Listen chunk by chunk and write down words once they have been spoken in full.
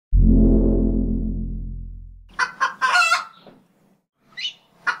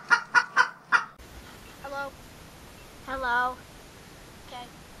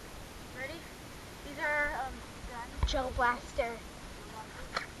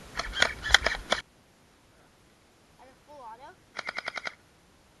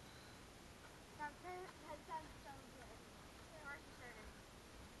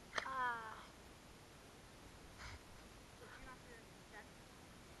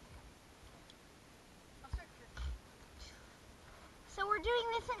doing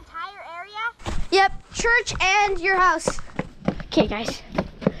this entire area? Yep, church and your house. Okay, guys.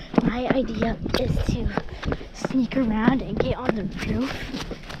 My idea is to sneak around and get on the roof.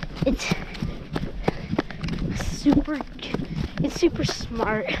 It's super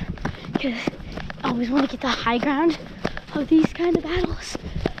smart because I always want to get the high ground of these kind of battles.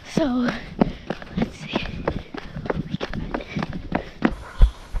 So let's see.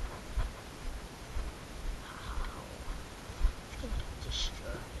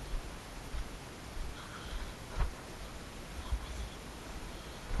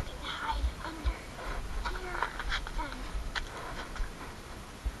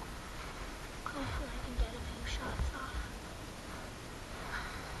 Hopefully I can get a few shots off.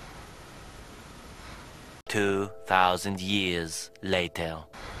 2,000 years later.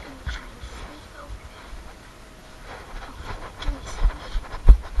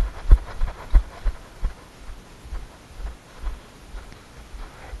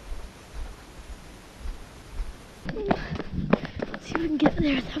 Let's see if we can get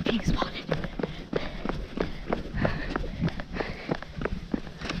there without being spotted.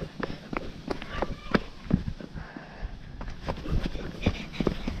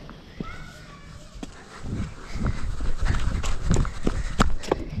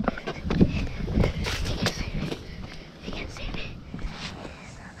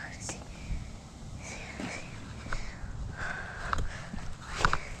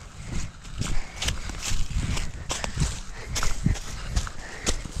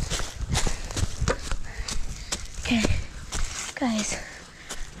 Okay, guys,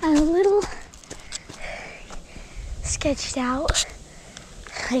 I'm a little sketched out.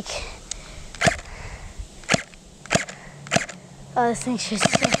 Like, oh, this thing's just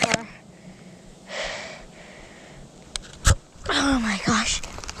so far. Oh my gosh.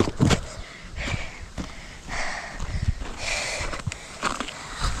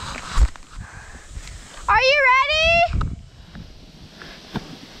 Are you ready?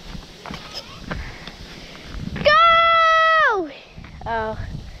 Go! Oh.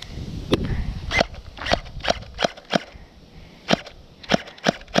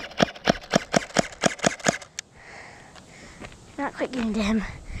 Not quite getting to him.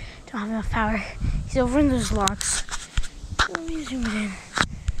 Don't have enough power. He's over in those logs. Let me zoom it in.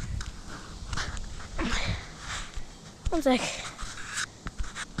 One sec.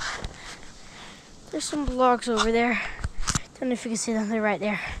 There's some logs over there. Don't know if you can see them. They're right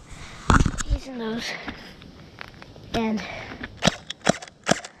there. He's in those. And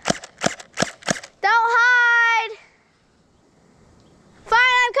don't hide!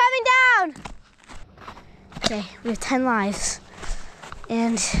 Fine, I'm coming down! Okay, we have 10 lives.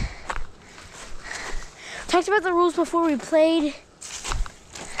 And talked about the rules before we played.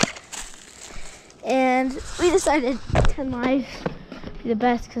 And we decided 10 lives would be the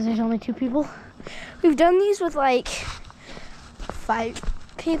best because there's only 2 people. We've done these with like 5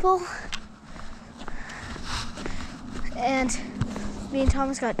 people. And me and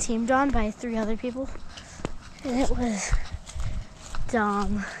Thomas got teamed on by 3 other people. And it was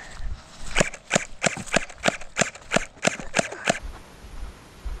dumb.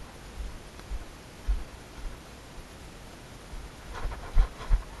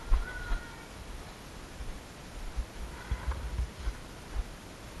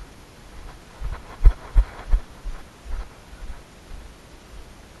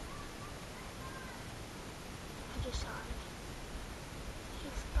 I just saw him.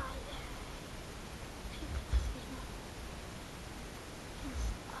 He's by there. If you can see him. He's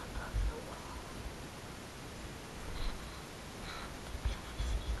above the wall.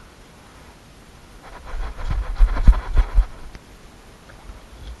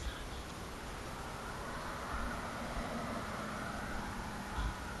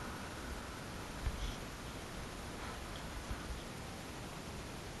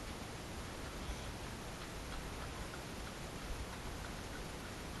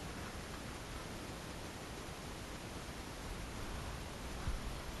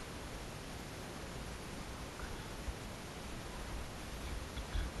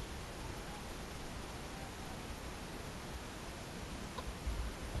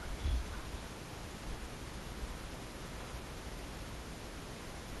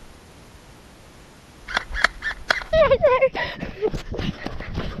 Right there.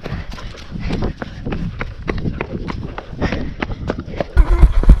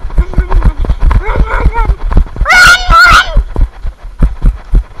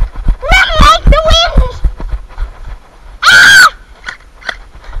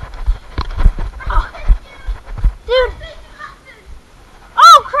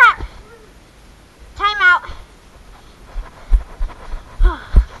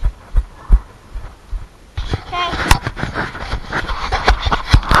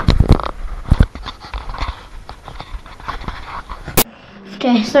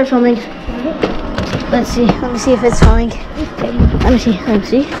 Okay, start filming. Let's see. Let me see if it's filming. Let me see.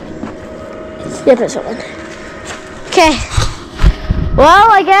 Yep, it's filming. Okay.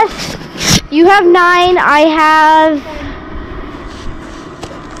 Well, I guess you have 9. I have.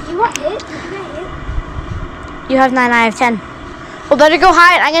 You want it? You have 9. I have 10. Well, better go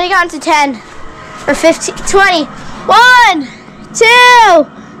hide. I'm gonna count to 10 or 15, 20. 1, 2,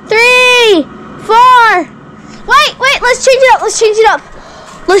 3, 4. Wait. Let's change it up.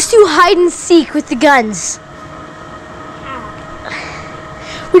 Let's do hide and seek with the guns.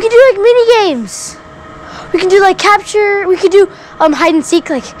 We can do like mini games. We can do like capture. We could do hide and seek.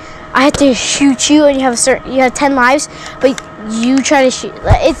 Like I have to shoot you, and you have 10 lives, but you try to shoot.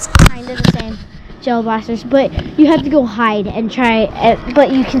 It's kind of the same, gel blasters, but you have to go hide and try.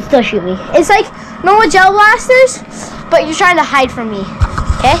 But you can still shoot me. It's like normal gel blasters, but you're trying to hide from me.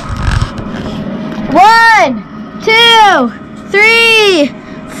 Okay. 1, 2, 3,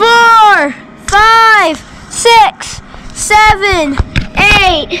 4, 5, 6, 7,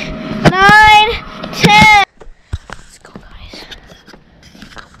 8, 9, 10. Let's go, guys.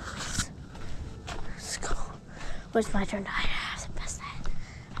 Let's go. Where's my turn to hide? I have the best hide.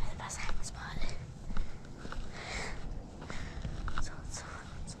 Spot.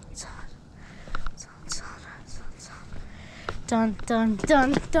 Dun dun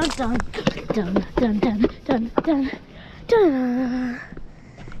dun dun dun dun dun dun dun dun dun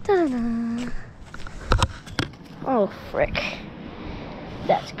dun. Oh frick.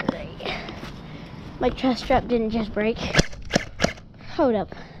 That's great. My chest strap didn't just break. Hold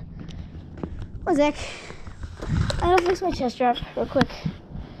up. One sec. I gotta fix my chest strap real quick.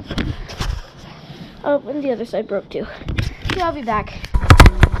 Oh, and the other side broke too. Okay, I'll be back.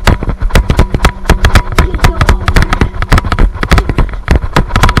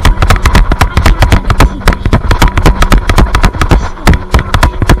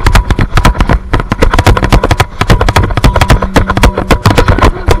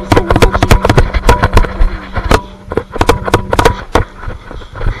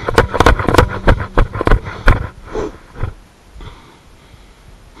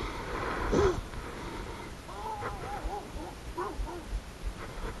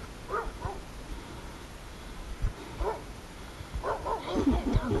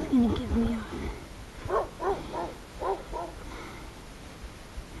 Gonna give me a thing.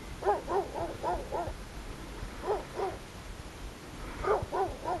 I gotta go.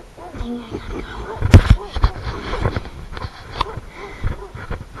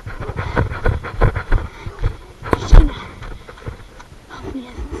 Sheena, hope he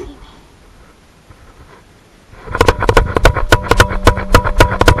doesn't see me.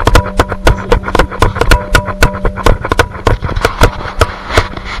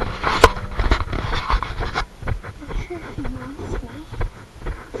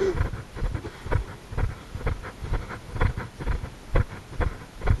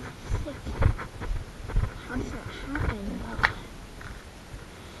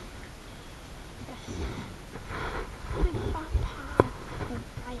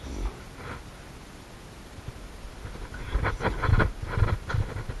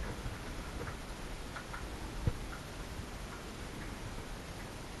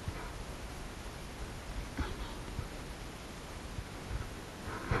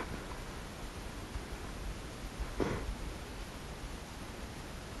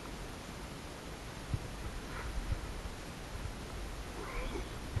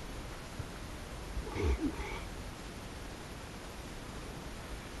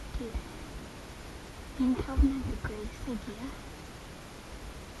 Being Calvin had the greatest idea.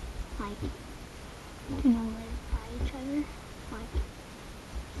 Like, to know where to buy each other. Like,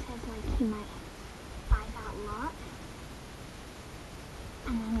 says like he might buy that lot.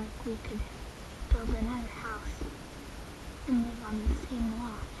 And then like we could build another house and live on the same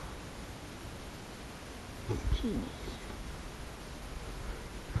lot. It's genius.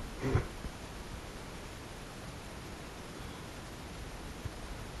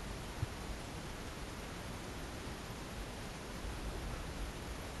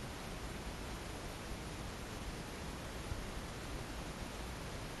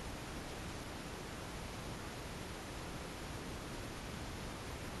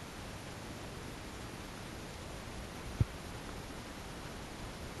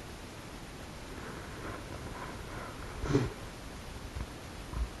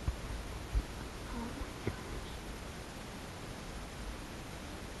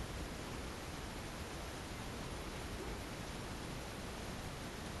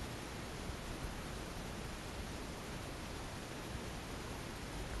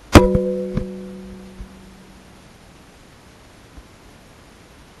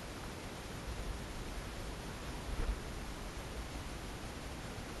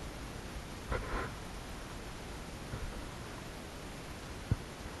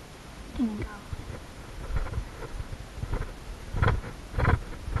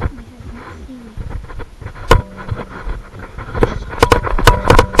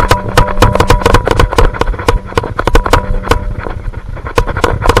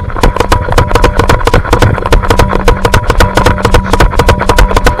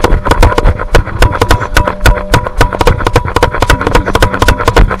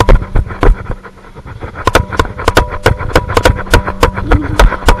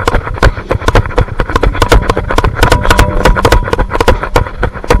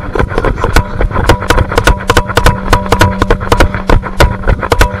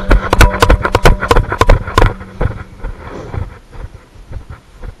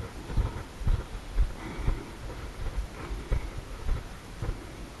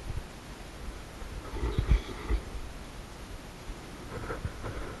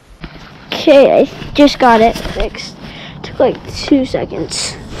 Okay, I just got it fixed. Took like 2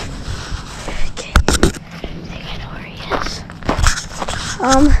 seconds. Okay, I think I know where he is.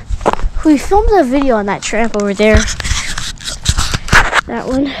 We filmed a video on that tramp over there. That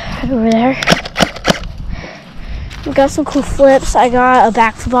one, right over there. We got some cool flips. I got a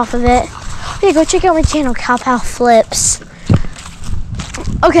backflip off of it. Hey, go check out my channel, Cowpow Flips.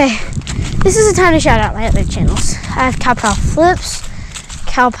 Okay, this is the time to shout out my other channels. I have Cowpow Flips,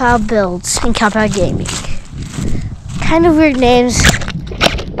 Cowpow Builds, and Cowpow Gaming. Kind of weird names.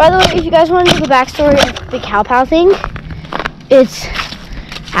 By the way, if you guys want to know the backstory of the Cowpow thing,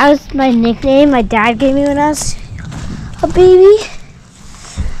 that was my nickname my dad gave me when I was a baby.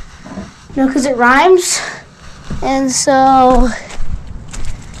 Because it rhymes. And so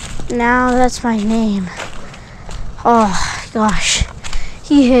now that's my name. Oh gosh,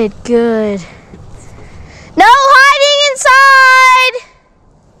 he hit good. No hiding inside!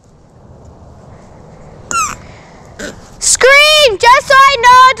 Scream just so I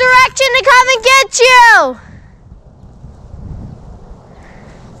know a direction to come and get you!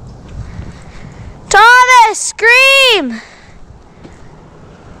 Thomas, scream!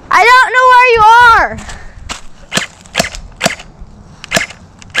 I don't know where you are.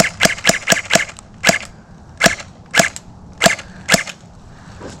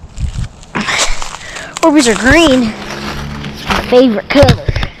 Orbeez are green. It's my favorite color.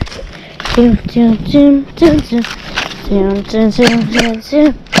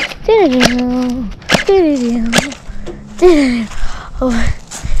 Oh,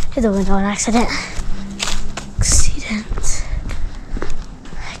 hit the window on accident.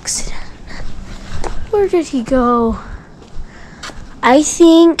 Accident. Where did he go? I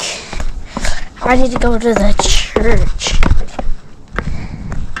think I need to go to the church.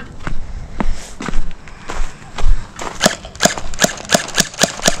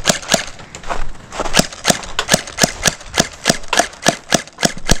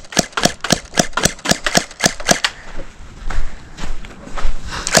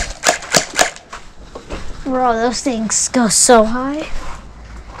 Bro, those things go so high.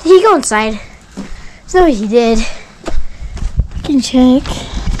 Did he go inside? There's no way he did. I can check.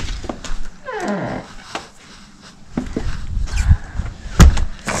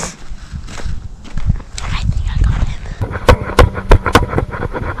 I think I got him.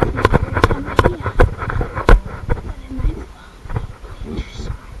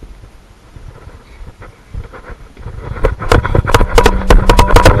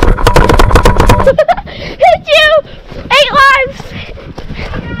 Hit you! 8 lives!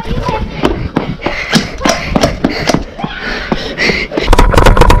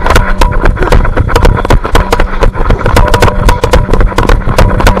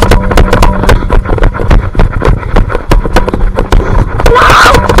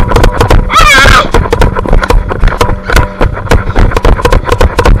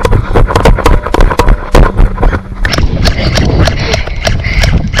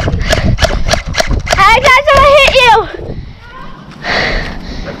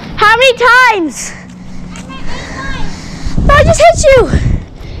 How many times? No, I just hit you.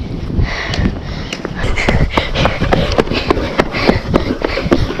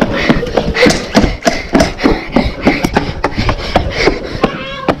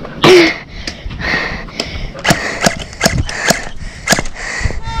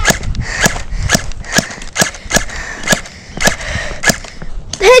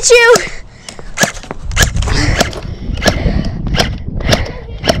 Hit you.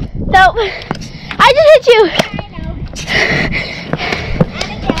 Nope. I just hit you.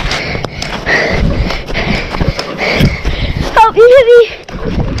 Oh, you hit me.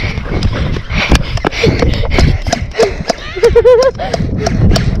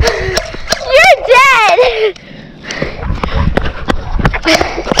 You're dead.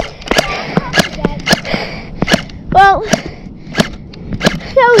 Well,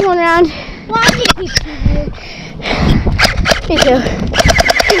 that was one round. Me too.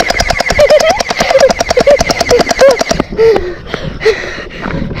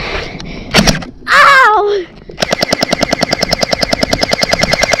 Ow!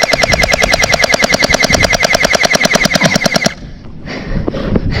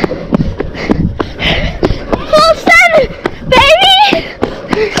 Full send, baby!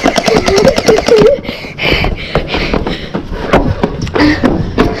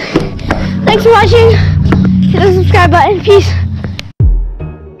 Thanks for watching. Hit the subscribe button. Peace.